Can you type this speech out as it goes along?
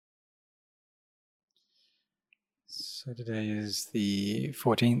So today is the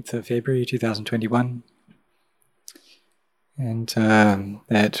 14th of February 2021, and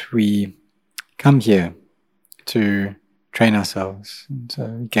that we come here to train ourselves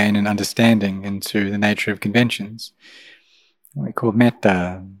and gain an understanding into the nature of conventions. What we call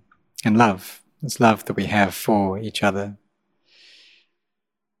metta and love. This love that we have for each other.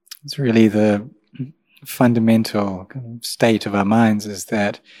 It's really the fundamental kind of state of our minds, is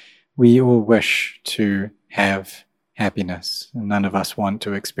that we all wish to have happiness, and none of us want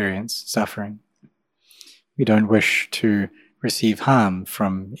to experience suffering. We don't wish to receive harm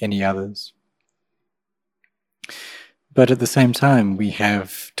from any others. But at the same time, we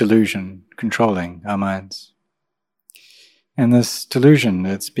have delusion controlling our minds. And this delusion,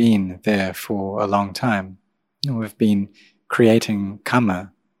 it's been there for a long time. We've been creating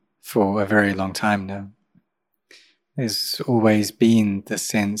karma for a very long time now. There's always been the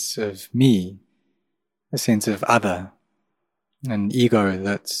sense of me, a sense of other, an ego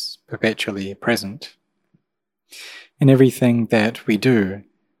that's perpetually present. In everything that we do,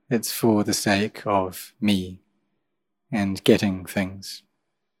 it's for the sake of me and getting things.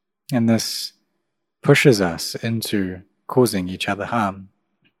 And this pushes us into causing each other harm.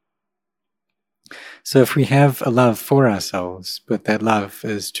 So if we have a love for ourselves, but that love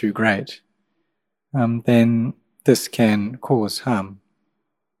is too great, then this can cause harm.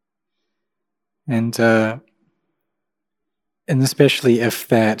 And especially if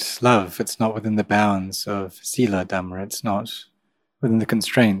that love, it's not within the bounds of sila dhamma, it's not within the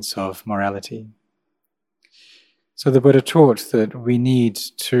constraints of morality. So the Buddha taught that we need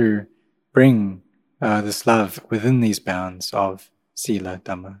to bring this love within these bounds of sila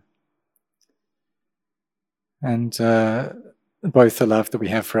dhamma. And both the love that we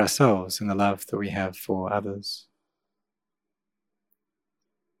have for ourselves and the love that we have for others.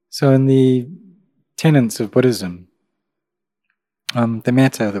 So in the tenets of Buddhism, the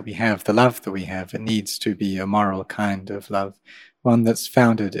metta that we have, the love that we have, it needs to be a moral kind of love, one that's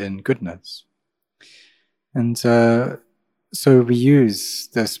founded in goodness. And so we use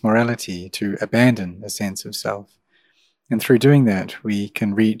this morality to abandon a sense of self. And through doing that, we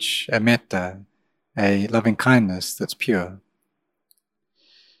can reach a metta, a loving kindness that's pure.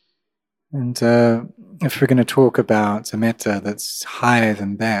 And if we're going to talk about a metta that's higher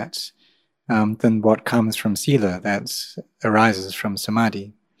than that, then what comes from sila, that arises from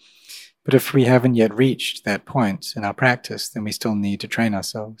samadhi. But if we haven't yet reached that point in our practice, then we still need to train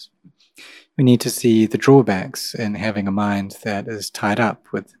ourselves. We need to see the drawbacks in having a mind that is tied up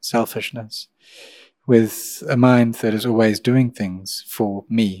with selfishness, with a mind that is always doing things for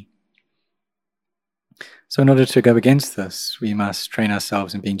me. So in order to go against this, we must train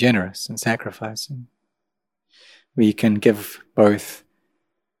ourselves in being generous and sacrificing. We can give both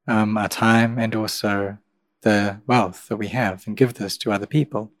our time and also the wealth that we have, and give this to other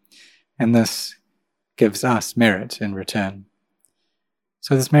people. And this gives us merit in return.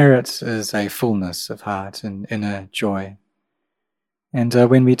 So this merit is a fullness of heart and inner joy. And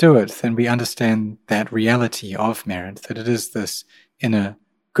when we do it, then we understand that reality of merit, that it is this inner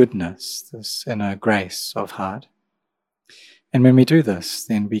goodness, this inner grace of heart. And when we do this,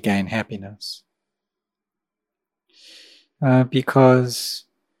 then we gain happiness. Because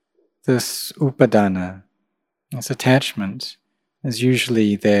this upadana, this attachment, is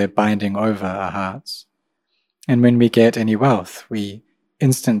usually there binding over our hearts. And when we get any wealth, we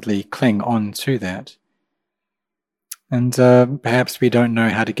instantly cling on to that. And perhaps we don't know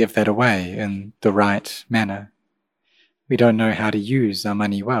how to give that away in the right manner. We don't know how to use our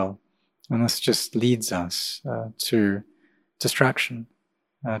money well. And this just leads us to destruction,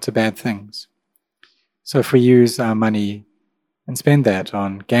 to bad things. So if we use our money and spend that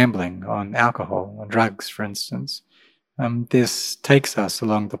on gambling, on alcohol, on drugs, for instance, this takes us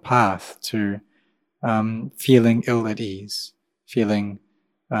along the path to feeling ill at ease, feeling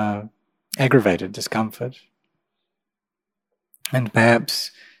aggravated discomfort. And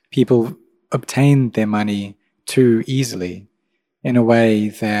perhaps people obtain their money too easily in a way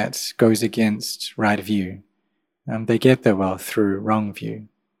that goes against right view. They get their wealth through wrong view.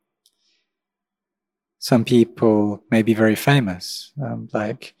 Some people may be very famous,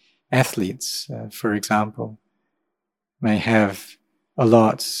 like athletes, for example, may have a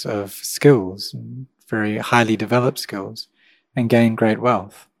lot of skills, very highly developed skills, and gain great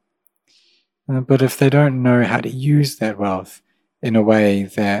wealth. But if they don't know how to use that wealth in a way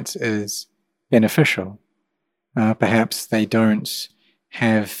that is beneficial, perhaps they don't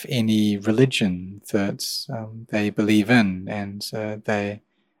have any religion that they believe in and they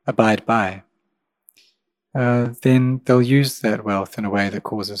abide by, then they'll use that wealth in a way that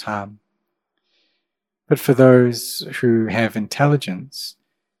causes harm. But for those who have intelligence,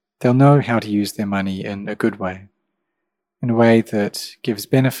 they'll know how to use their money in a good way, in a way that gives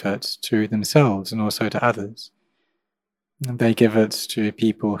benefit to themselves and also to others. And they give it to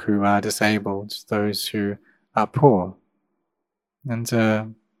people who are disabled, those who are poor, and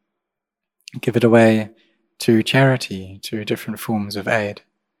give it away to charity, to different forms of aid.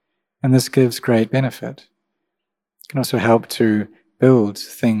 And this gives great benefit. It can also help to build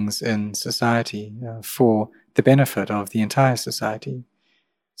things in society for the benefit of the entire society.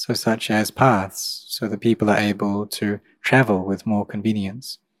 So such as paths, so that people are able to travel with more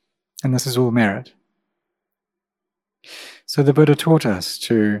convenience. And this is all merit. So the Buddha taught us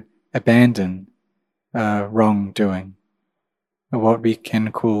to abandon wrongdoing, what we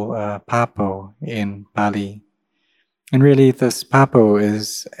can call papo in Pali. And really this papo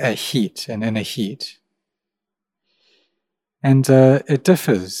is a heat, an inner heat. And it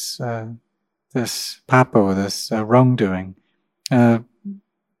differs, this papo, this wrongdoing,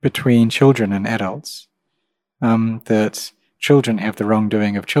 between children and adults. That children have the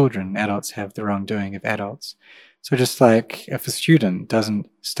wrongdoing of children, adults have the wrongdoing of adults. So just like if a student doesn't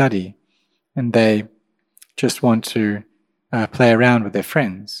study and they just want to play around with their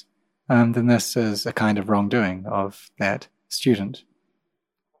friends, then this is a kind of wrongdoing of that student.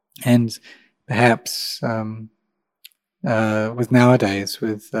 And perhaps with nowadays,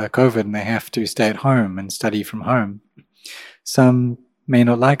 with COVID, and they have to stay at home and study from home, some may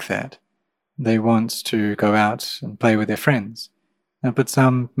not like that. They want to go out and play with their friends, but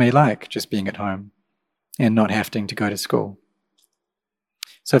some may like just being at home and not having to go to school.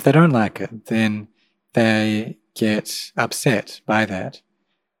 So if they don't like it, then they get upset by that.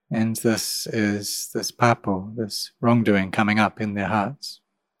 And this is this papo, this wrongdoing coming up in their hearts.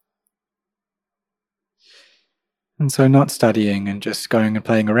 And so not studying and just going and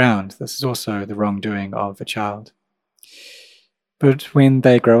playing around, this is also the wrongdoing of a child. But when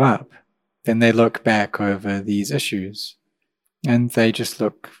they grow up, then they look back over these issues and they just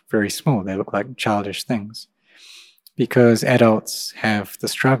look very small. They look like childish things because adults have the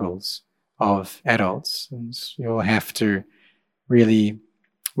struggles of adults, and you'll have to really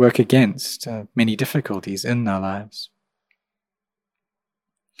work against many difficulties in our lives.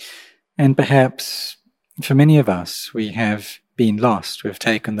 And perhaps for many of us, we have been lost, we've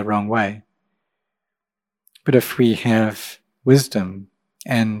taken the wrong way. But if we have wisdom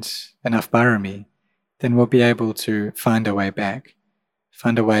and enough barami, then we'll be able to find our way back,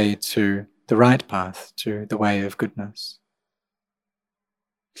 find a way to the right path, to the way of goodness.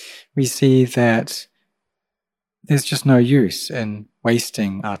 We see that there's just no use in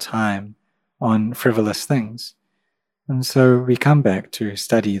wasting our time on frivolous things. And so we come back to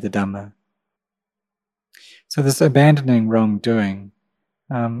study the Dhamma. So this abandoning wrongdoing,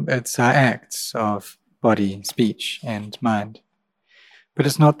 it's our acts of body, speech, and mind. But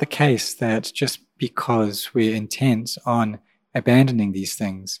it's not the case that just because we're intent on abandoning these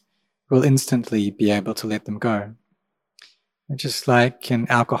things, we'll instantly be able to let them go. Just like an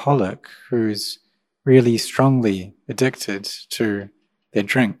alcoholic who's really strongly addicted to their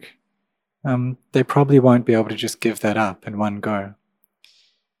drink, they probably won't be able to just give that up in one go.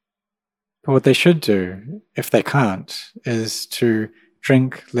 But what they should do, if they can't, is to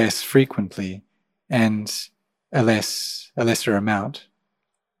drink less frequently and a lesser amount.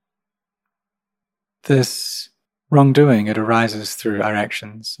 This wrongdoing, it arises through our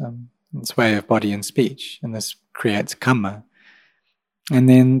actions, its way of body and speech, and this creates karma. And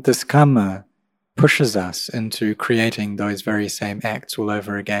then this karma pushes us into creating those very same acts all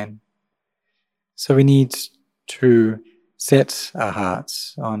over again. So we need to set our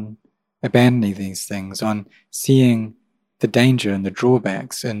hearts on abandoning these things, on seeing the danger and the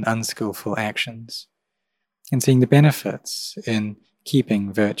drawbacks in unskillful actions, and seeing the benefits in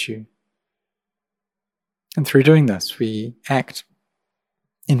keeping virtue. And through doing this, we act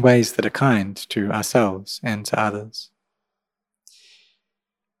in ways that are kind to ourselves and to others.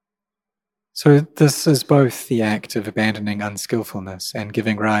 So this is both the act of abandoning unskillfulness and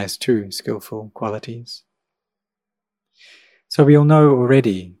giving rise to skillful qualities. So we all know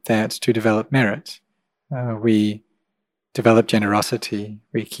already that to develop merit, we develop generosity,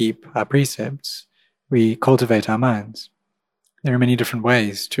 we keep our precepts, we cultivate our minds. There are many different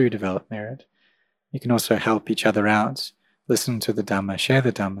ways to develop merit. You can also help each other out, listen to the Dhamma, share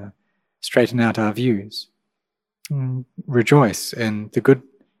the Dhamma, straighten out our views, rejoice in the good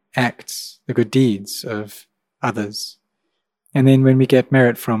acts, the good deeds of others. And then when we get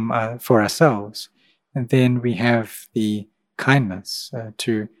merit for ourselves, and then we have the kindness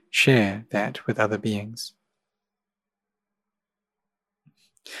to share that with other beings.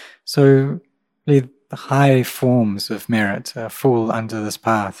 So the high forms of merit fall under this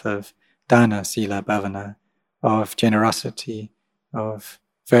path of dana, sila, bhavana, of generosity, of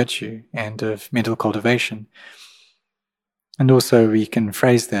virtue, and of mental cultivation. And also we can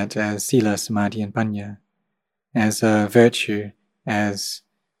phrase that as sila, samadhi, and panya, as a virtue, as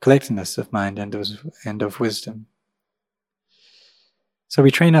collectedness of mind and of wisdom. So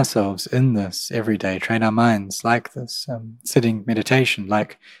we train ourselves in this every day, train our minds like this, sitting meditation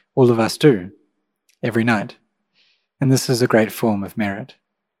like all of us do every night. And this is a great form of merit.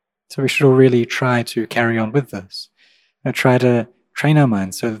 So we should all really try to carry on with this, try to train our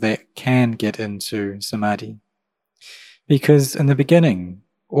minds so that they can get into samadhi. Because in the beginning,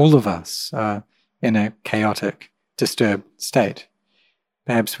 all of us are in a chaotic, disturbed state.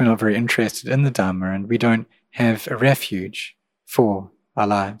 Perhaps we're not very interested in the Dhamma and we don't have a refuge for our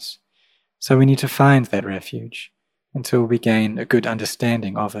lives. So we need to find that refuge until we gain a good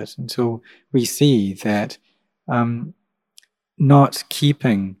understanding of it, until we see that not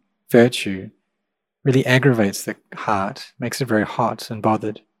keeping virtue really aggravates the heart, makes it very hot and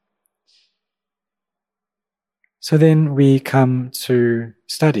bothered. So then we come to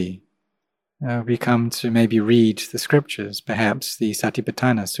study. We come to maybe read the scriptures, perhaps the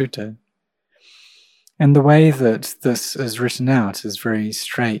Satipatthana Sutta. And the way that this is written out is very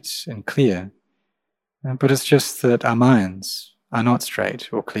straight and clear. But it's just that our minds are not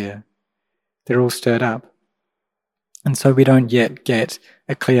straight or clear. They're all stirred up. And so we don't yet get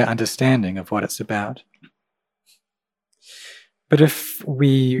a clear understanding of what it's about. But if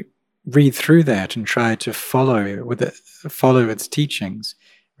we read through that and try to follow its teachings,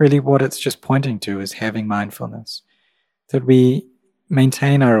 really what it's just pointing to is having mindfulness, that we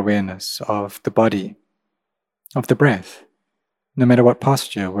maintain our awareness of the body, of the breath, no matter what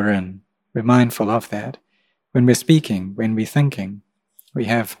posture we're in. We're mindful of that. When we're speaking, when we're thinking, we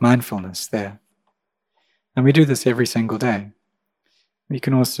have mindfulness there. And we do this every single day. We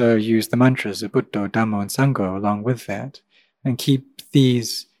can also use the mantras of Buddha, Dhammo, and Sangho along with that, and keep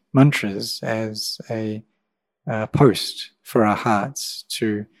these mantras as a post for our hearts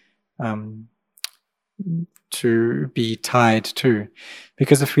to be tied to.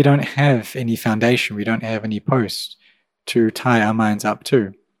 Because if we don't have any foundation, we don't have any post to tie our minds up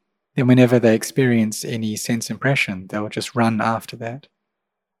to, then whenever they experience any sense impression, they'll just run after that.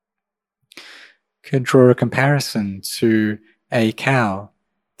 Could draw a comparison to a cow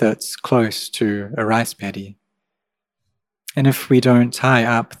that's close to a rice paddy. And if we don't tie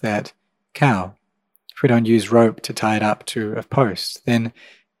up that cow, if we don't use rope to tie it up to a post, then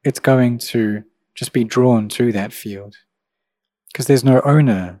it's going to just be drawn to that field, because there's no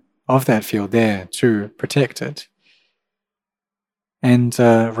owner of that field there to protect it. And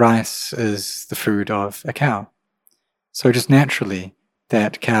rice is the food of a cow. So just naturally,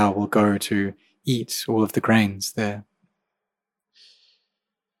 that cow will go to eat all of the grains there.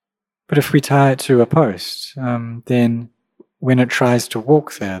 But if we tie it to a post, then when it tries to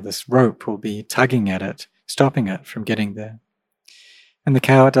walk there, this rope will be tugging at it, stopping it from getting there. And the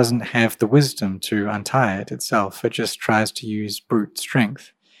cow doesn't have the wisdom to untie it itself. It just tries to use brute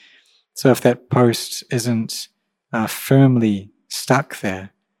strength. So if that post isn't firmly stuck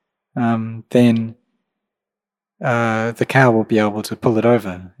there, then the cow will be able to pull it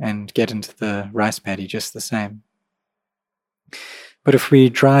over and get into the rice paddy just the same. But if we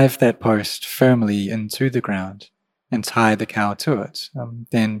drive that post firmly into the ground and tie the cow to it,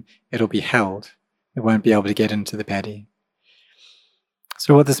 then it'll be held. It won't be able to get into the paddy.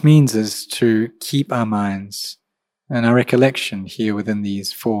 So what this means is to keep our minds and our recollection here within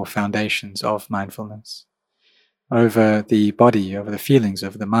these four foundations of mindfulness, over the body, over the feelings,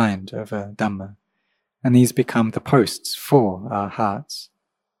 over the mind, over Dhamma. And these become the posts for our hearts.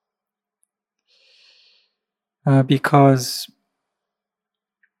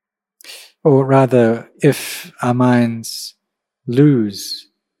 Or rather, if our minds lose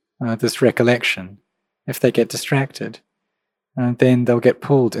this recollection, if they get distracted, then they'll get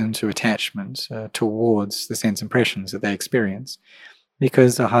pulled into attachment towards the sense impressions that they experience,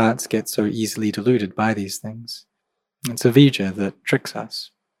 because our hearts get so easily deluded by these things. It's avijja that tricks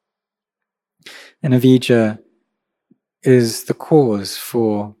us. And avijja is the cause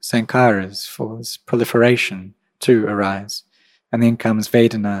for sankharas, for this proliferation to arise. And then comes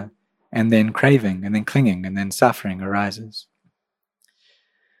vedana, and then craving, and then clinging, and then suffering arises.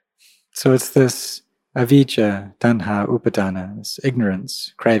 So it's this avijja, tanha, upadana, this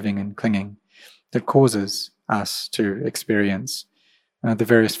ignorance, craving, and clinging that causes us to experience the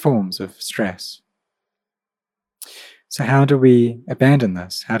various forms of stress. So how do we abandon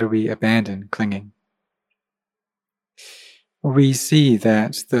this? How do we abandon clinging? we see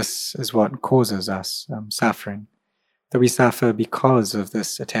that this is what causes us suffering, that we suffer because of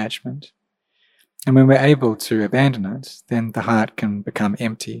this attachment. And when we're able to abandon it, then the heart can become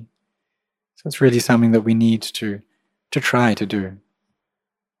empty. So it's really something that we need to try to do.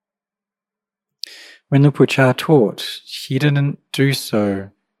 When Lupu Cha taught, he didn't do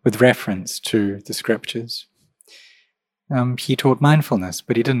so with reference to the scriptures. He taught mindfulness,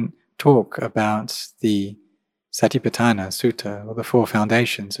 but he didn't talk about the Satipatthana Sutta, or the four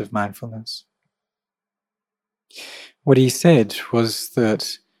foundations of mindfulness. What he said was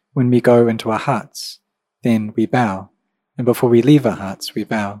that when we go into our huts, then we bow, and before we leave our huts, we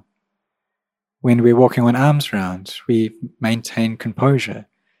bow. When we're walking on alms round, we maintain composure.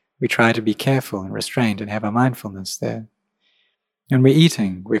 We try to be careful and restrained and have our mindfulness there. When we're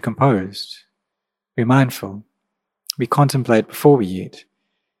eating, we're composed. We're mindful. We contemplate before we eat.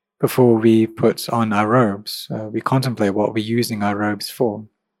 Before we put on our robes, we contemplate what we're using our robes for.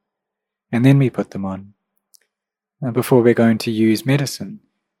 And then we put them on. Before we're going to use medicine,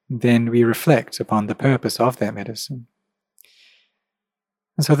 then we reflect upon the purpose of that medicine.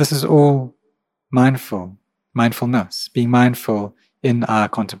 And so this is all mindfulness, being mindful in our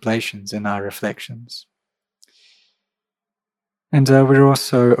contemplations, in our reflections. And we're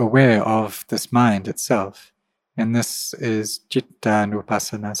also aware of this mind itself, and this is Citta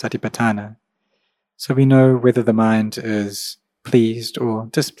Nupassana Satipatthana. So we know whether the mind is pleased or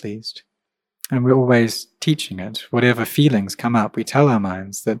displeased. And we're always teaching it. Whatever feelings come up, we tell our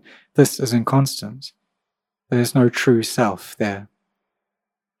minds that this is inconstant. There's no true self there.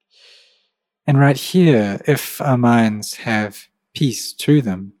 And right here, if our minds have peace to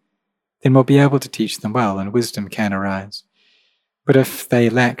them, then we'll be able to teach them well and wisdom can arise. But if they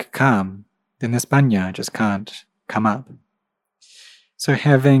lack calm, then this panya just can't come up. So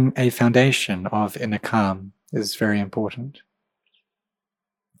having a foundation of inner calm is very important.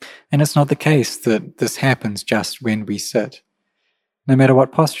 And it's not the case that this happens just when we sit. No matter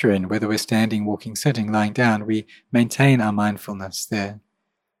what posture we're in, whether we're standing, walking, sitting, lying down, we maintain our mindfulness there.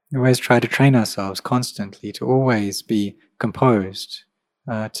 We always try to train ourselves constantly to always be composed,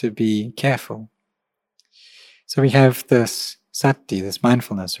 to be careful. So we have this sati, this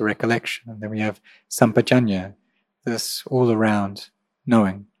mindfulness or recollection, and then we have sampajanya, this all-around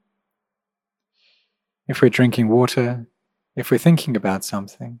knowing. If we're drinking water, if we're thinking about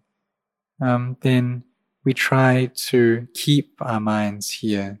something, then we try to keep our minds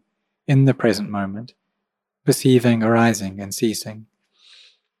here in the present moment, perceiving, arising, and ceasing.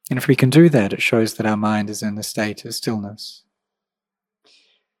 And if we can do that, it shows that our mind is in a state of stillness.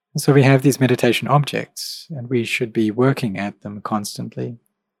 And so we have these meditation objects, and we should be working at them constantly.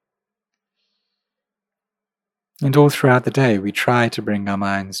 And all throughout the day, we try to bring our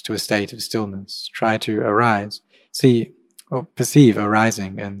minds to a state of stillness, try to arise, see or perceive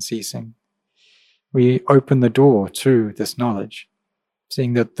arising and ceasing. We open the door to this knowledge,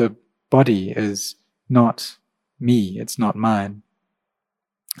 seeing that the body is not me, it's not mine.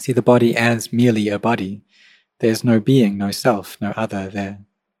 See the body as merely a body. There's no being, no self, no other there.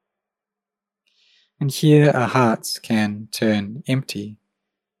 And here our hearts can turn empty.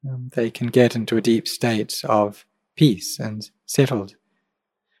 They can get into a deep state of peace and settled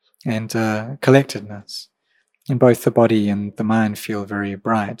and collectedness. And both the body and the mind feel very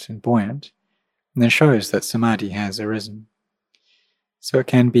bright and buoyant. And it shows that samadhi has arisen. So it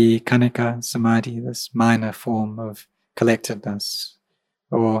can be kanika samadhi, this minor form of collectedness,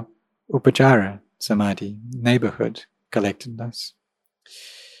 or upajara samadhi, neighborhood collectedness.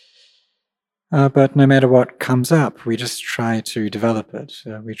 But no matter what comes up, we just try to develop it.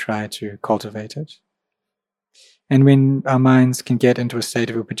 We try to cultivate it. And when our minds can get into a state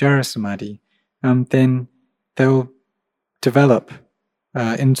of upajara samadhi, then they'll develop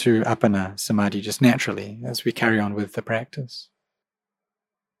into appana samadhi just naturally as we carry on with the practice.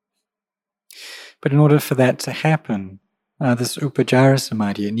 But in order for that to happen, this upajara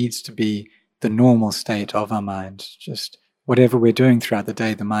samadhi, it needs to be the normal state of our mind. Just whatever we're doing throughout the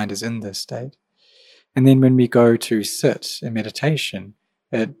day, the mind is in this state. And then when we go to sit in meditation,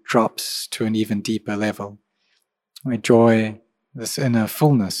 it drops to an even deeper level. Where joy, this inner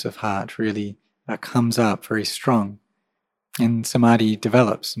fullness of heart really comes up very strong. And samadhi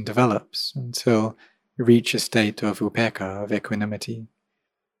develops and develops until we reach a state of upekkha, of equanimity.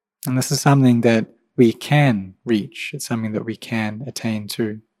 And this is something that we can reach. It's something that we can attain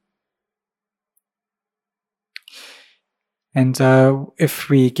to. And if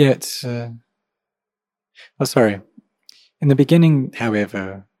we get... In the beginning,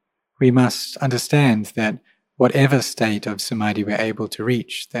 however, we must understand that whatever state of samadhi we're able to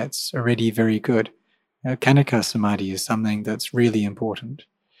reach, that's already very good. Kanika Samadhi is something that's really important.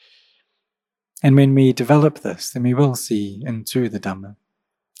 And when we develop this, then we will see into the Dhamma,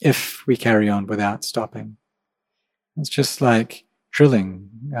 if we carry on without stopping. It's just like drilling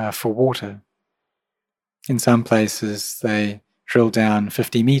for water. In some places, they drill down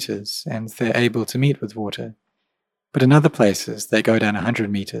 50 meters and they're able to meet with water. But in other places, they go down 100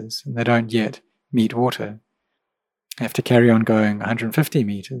 meters and they don't yet meet water. They have to carry on going 150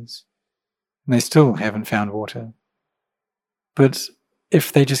 meters and they still haven't found water. But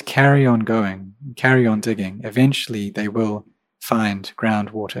if they just carry on going, carry on digging, eventually they will find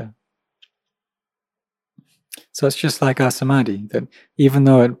groundwater. So it's just like our samadhi, that even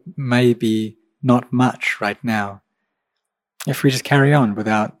though it may be not much right now, if we just carry on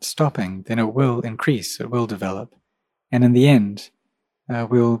without stopping, then it will increase, it will develop. And in the end,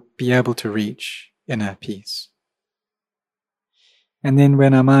 we'll be able to reach inner peace. And then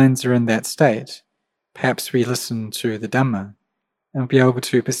when our minds are in that state, perhaps we listen to the Dhamma and be able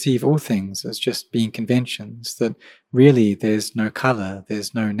to perceive all things as just being conventions, that really there's no color,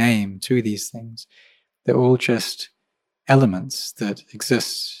 there's no name to these things. They're all just elements that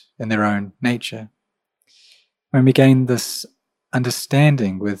exist in their own nature. When we gain this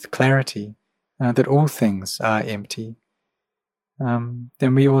understanding with clarity that all things are empty,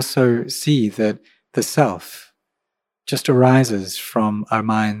 then we also see that the self just arises from our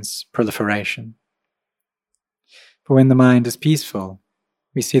mind's proliferation. But when the mind is peaceful,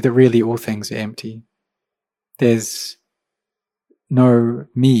 we see that really all things are empty. There's no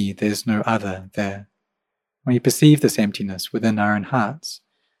me, there's no other there. We perceive this emptiness within our own hearts,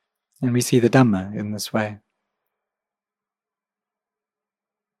 and we see the Dhamma in this way.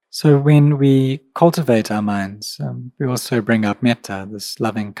 So when we cultivate our minds, we also bring up metta, this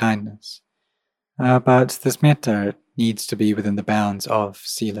loving kindness. But this metta needs to be within the bounds of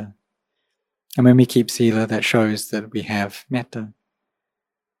sila. And when we keep sila, that shows that we have metta.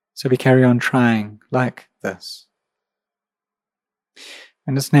 So we carry on trying like this.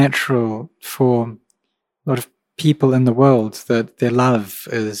 And it's natural for a lot of people in the world that their love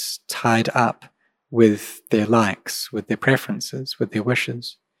is tied up with their likes, with their preferences, with their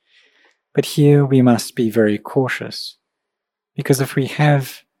wishes. But here we must be very cautious, because if we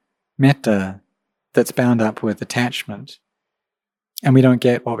have metta that's bound up with attachment and we don't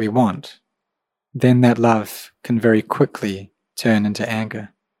get what we want, then that love can very quickly turn into anger.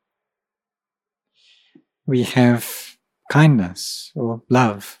 We have kindness or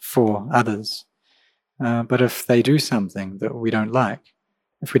love for others, but if they do something that we don't like,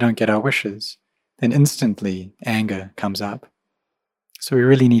 if we don't get our wishes, then instantly anger comes up. So we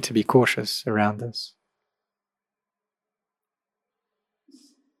really need to be cautious around this.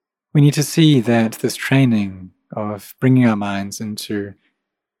 We need to see that this training of bringing our minds into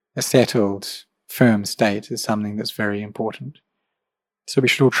a settled, firm state is something that's very important. So we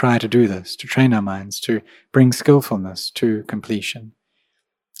should all try to do this, to train our minds, to bring skillfulness to completion.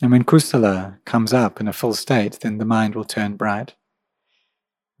 And when kusala comes up in a full state, then the mind will turn bright.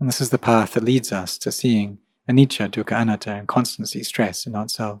 And this is the path that leads us to seeing anicca, dukkha, anatta, and constancy, stress, and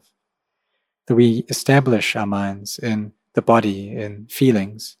not self. That we establish our minds in the body, in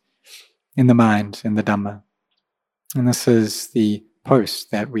feelings, in the mind, in the Dhamma. And this is the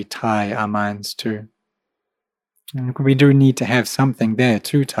post that we tie our minds to. And we do need to have something there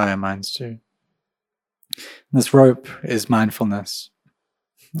to tie our minds to. This rope is mindfulness,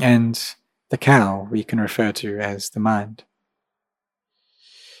 and the cow we can refer to as the mind.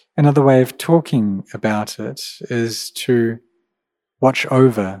 Another way of talking about it is to watch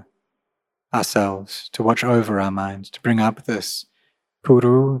over ourselves, to watch over our mind, to bring up this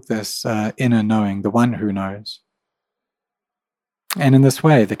puru, this inner knowing, the one who knows. And in this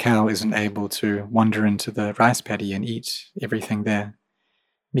way, the cow isn't able to wander into the rice paddy and eat everything there,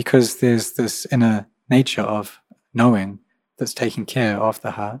 because there's this inner nature of knowing that's taking care of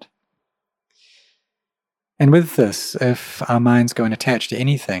the heart. And with this, if our minds go and attach to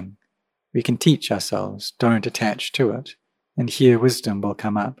anything, we can teach ourselves, don't attach to it, and here wisdom will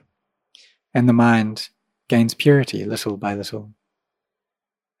come up. And the mind gains purity little by little.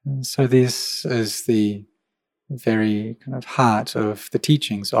 And so this is the very kind of heart of the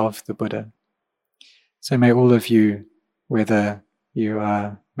teachings of the Buddha. So may all of you, whether you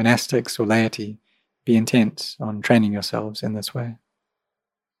are monastics or laity, be intent on training yourselves in this way.